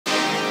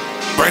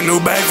Brand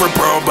new bag for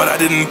pro, but I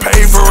didn't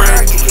pay for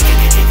it.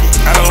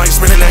 I don't like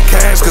spending that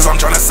cash, cause I'm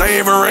trying to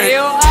savor it.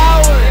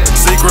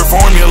 Secret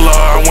formula,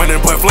 I went and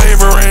put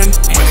flavor in.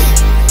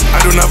 I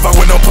do not fuck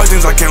with no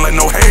playthings, I can't let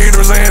no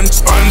haters in.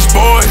 Sponge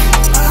boy,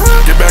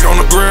 get back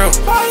on the grill.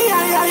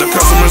 The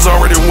customers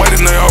already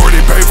waiting, they already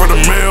paid for the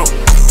meal.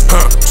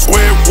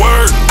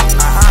 Squidward,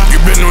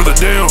 you been through the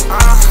deal.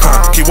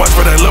 Keep watch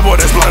for that little boy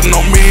that's plotting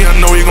on me, I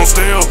know he gon'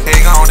 steal. He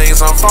gon' need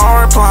some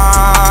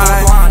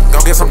foreplay. Go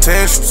get some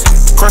tissues.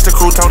 KRUSTY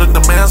crew told it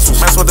the missiles.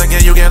 Mess with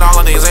again, you get all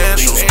of these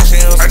issues.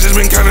 I just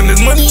been counting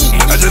this money.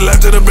 I just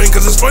laughed at the bank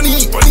cause it's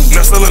funny.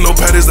 Not selling no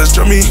patties, that's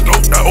chummy.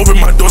 I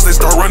open my doors, they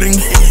start running.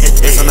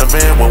 It's an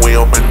event when we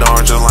open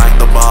doors just like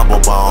the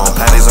bubble ball. The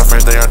patties are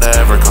fresh, they are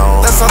never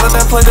cold. That's something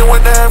that plankton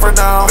would never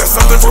know. That's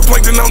something for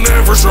plankton I'll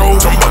never show.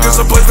 Some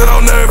buckets a place that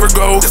I'll never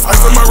go. This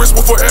ice on my wrist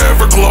will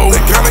forever glow.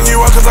 They counting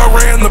you out cause I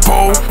ran the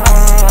pole.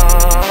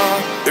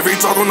 If he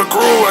talk on the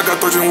crew, I got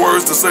 13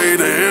 words to say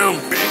to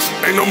him.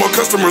 Ain't no more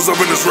customers up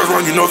in this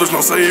restaurant, you know there's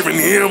no saving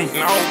him.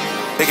 No.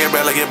 He can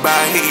barely get by,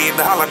 he eating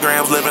the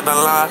holograms, living a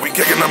lie. We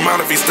kicking him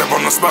out if he step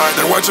on the spot.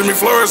 They're watching me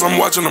flourish, I'm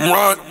watching them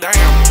rot. Damn.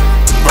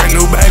 Brand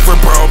new bag for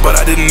pro, but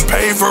I didn't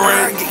pay for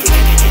it.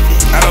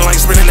 I don't like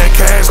spending that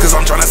cash, cause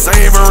I'm trying to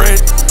savor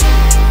it.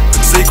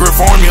 Secret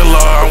formula,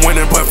 I went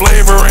and put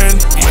flavor in.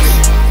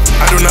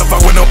 I do not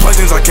fuck with no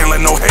playthings, I can't let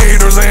no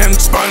haters in.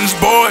 Sponge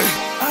boy,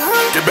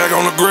 get back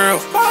on the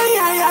grill.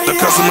 The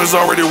customers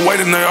already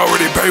waiting, they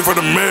already paid for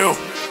the meal.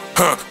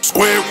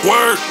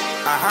 Squidward,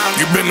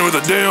 you been through the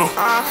deal.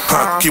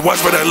 Keep watch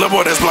for that little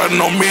boy that's plotting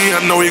on me,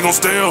 I know he gon'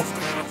 steal.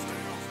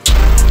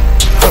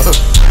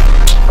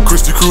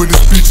 KRUSTY crew in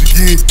this bitch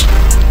again.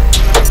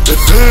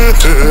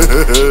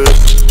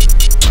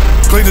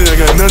 Plankton, I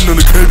got nothing on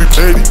the Krabby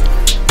Patty.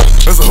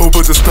 That's a whole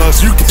bunch of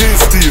stars you can't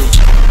steal.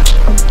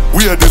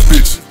 We at this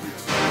bitch.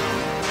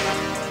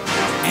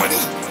 Money.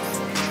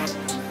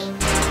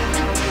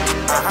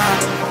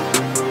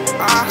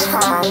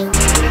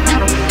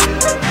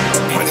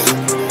 Money.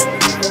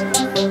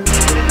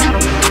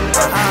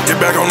 Get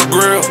back on the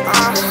grill.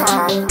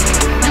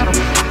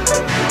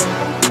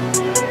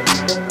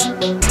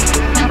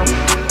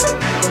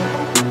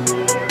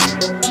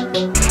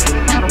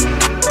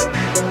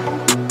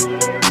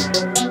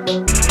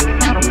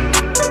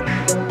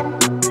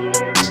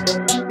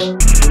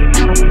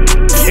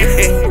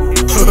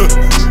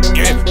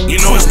 You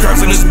know it's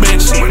crabs in this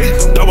bitch.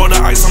 Double the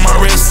ice on my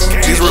wrist.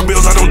 These real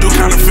bills, I don't do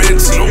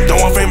counterfeits.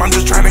 Don't want fame, I'm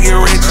just trying to get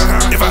rich.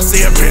 If I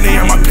see a penny,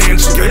 I'ma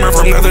pinch. Came here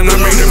from nothing, I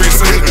made every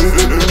cent.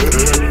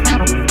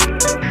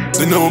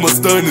 They know I'm a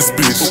star in this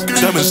bitch.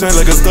 Diamond shine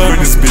like a star in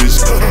this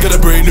bitch. Got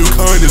a brand new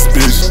car in this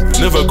bitch.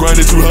 Never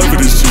grinded too hard for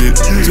this shit.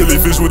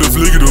 Jellyfish with a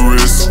flick of the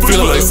wrist.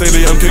 Feeling like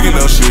Sunday, I'm kicking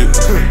out shit.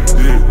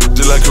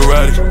 Just like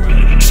karate.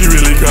 She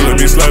really calling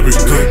me sloppy.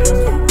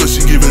 But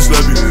she giving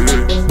sloppy.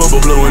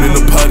 Bubble blowing in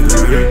the pot.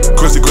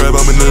 KRUSTY crab,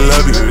 I'm in the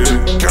lobby.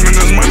 Counting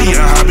this money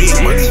a hobby.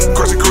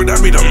 KRUSTY crew,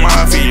 that be the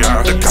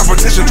mafia. The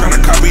competition trying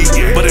to copy,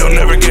 but they'll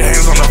never get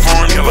hands on the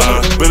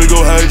formula. Better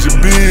go hide your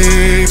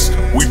bitch.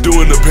 We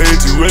doing the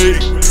panty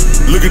raid.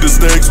 Look at the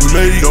stacks we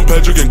made. Young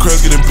Patrick and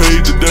Krabs getting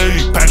paid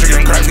today. Patrick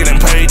and Krabs getting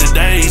paid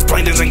today.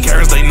 Planktons and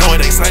carrots, they know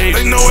it ain't safe.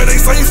 They know it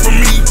ain't safe for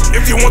me.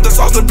 If you want the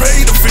sauce, to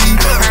pay the fee.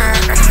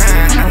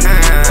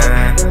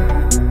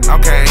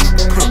 Okay.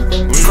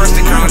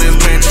 KRUSTY crew in this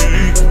bitch.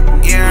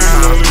 Yeah.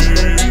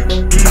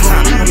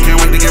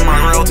 Can't wait to get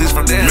my royalties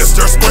from this.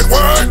 Mr.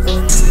 Squidward,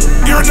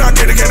 you're not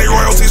getting any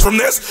royalties from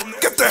this.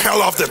 Get the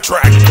hell off the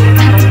track.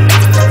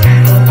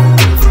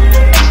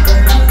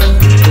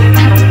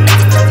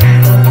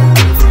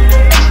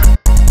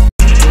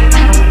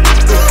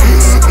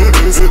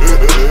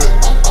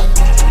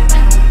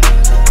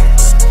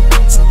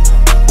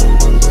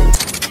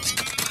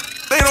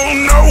 They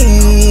don't know.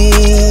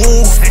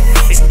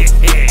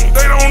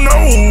 They don't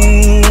know.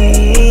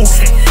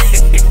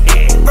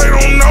 They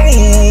don't know.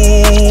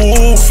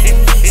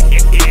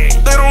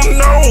 They don't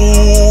know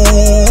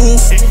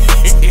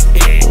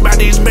about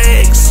these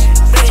bags.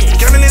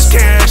 Counting this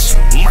cash.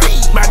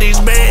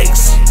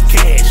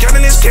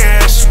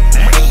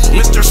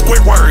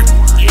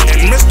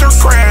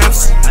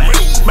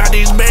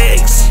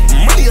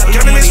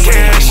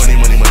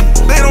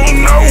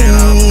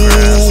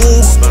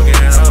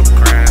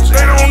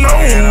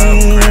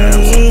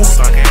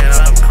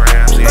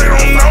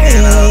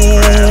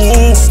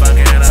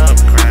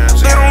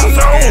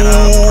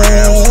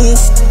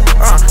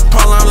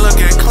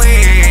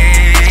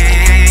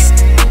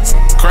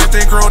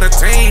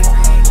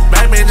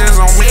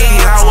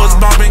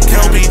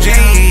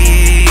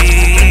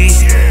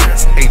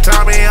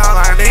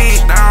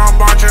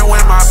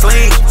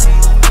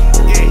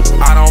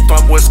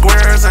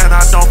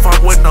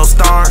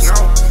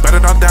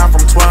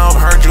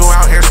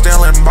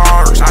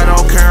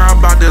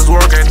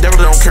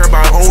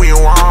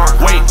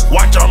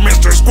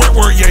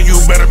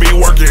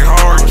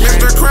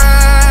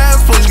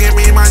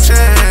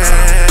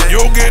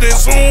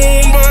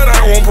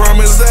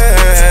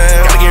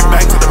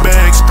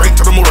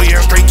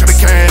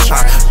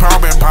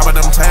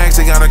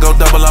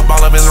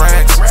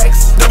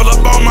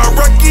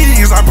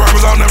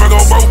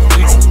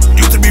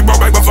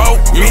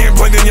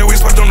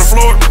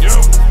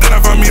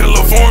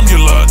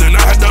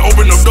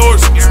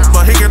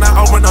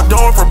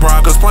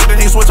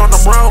 what's on the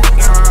bro.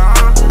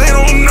 They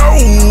don't know.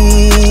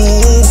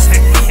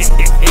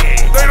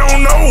 They don't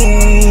know.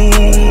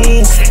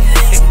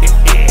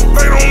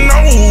 They don't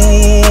know.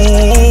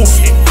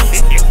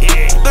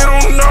 They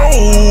don't know.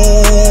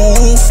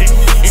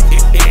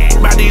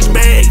 By these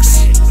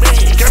bags,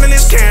 counting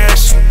this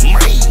cash.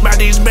 By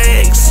these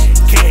bags,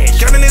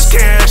 counting this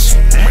cash.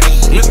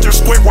 Mr.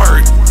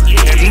 Squidward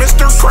and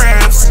Mr.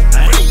 Krabs.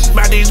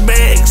 By these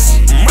bags,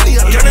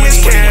 counting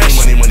this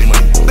cash.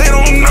 They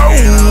don't know.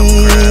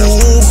 They don't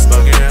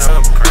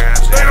know.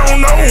 They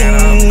don't know.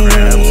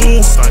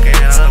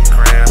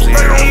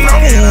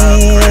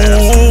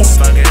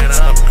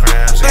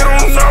 They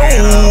don't know.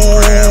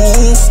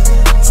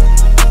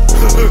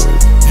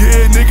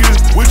 Yeah, nigga,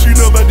 what you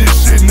know about this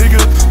shit, nigga?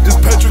 This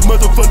Patrick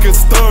motherfucking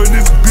star in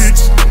this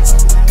bitch.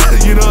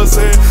 You know what I'm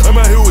saying? I'm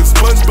out here with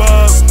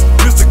SpongeBob,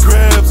 Mr.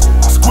 Krabs,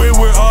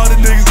 Squidward, all the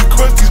niggas, and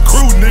KRUSTY's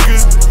crew, nigga.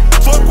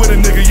 Fuck with a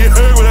nigga, you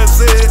heard what I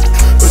said?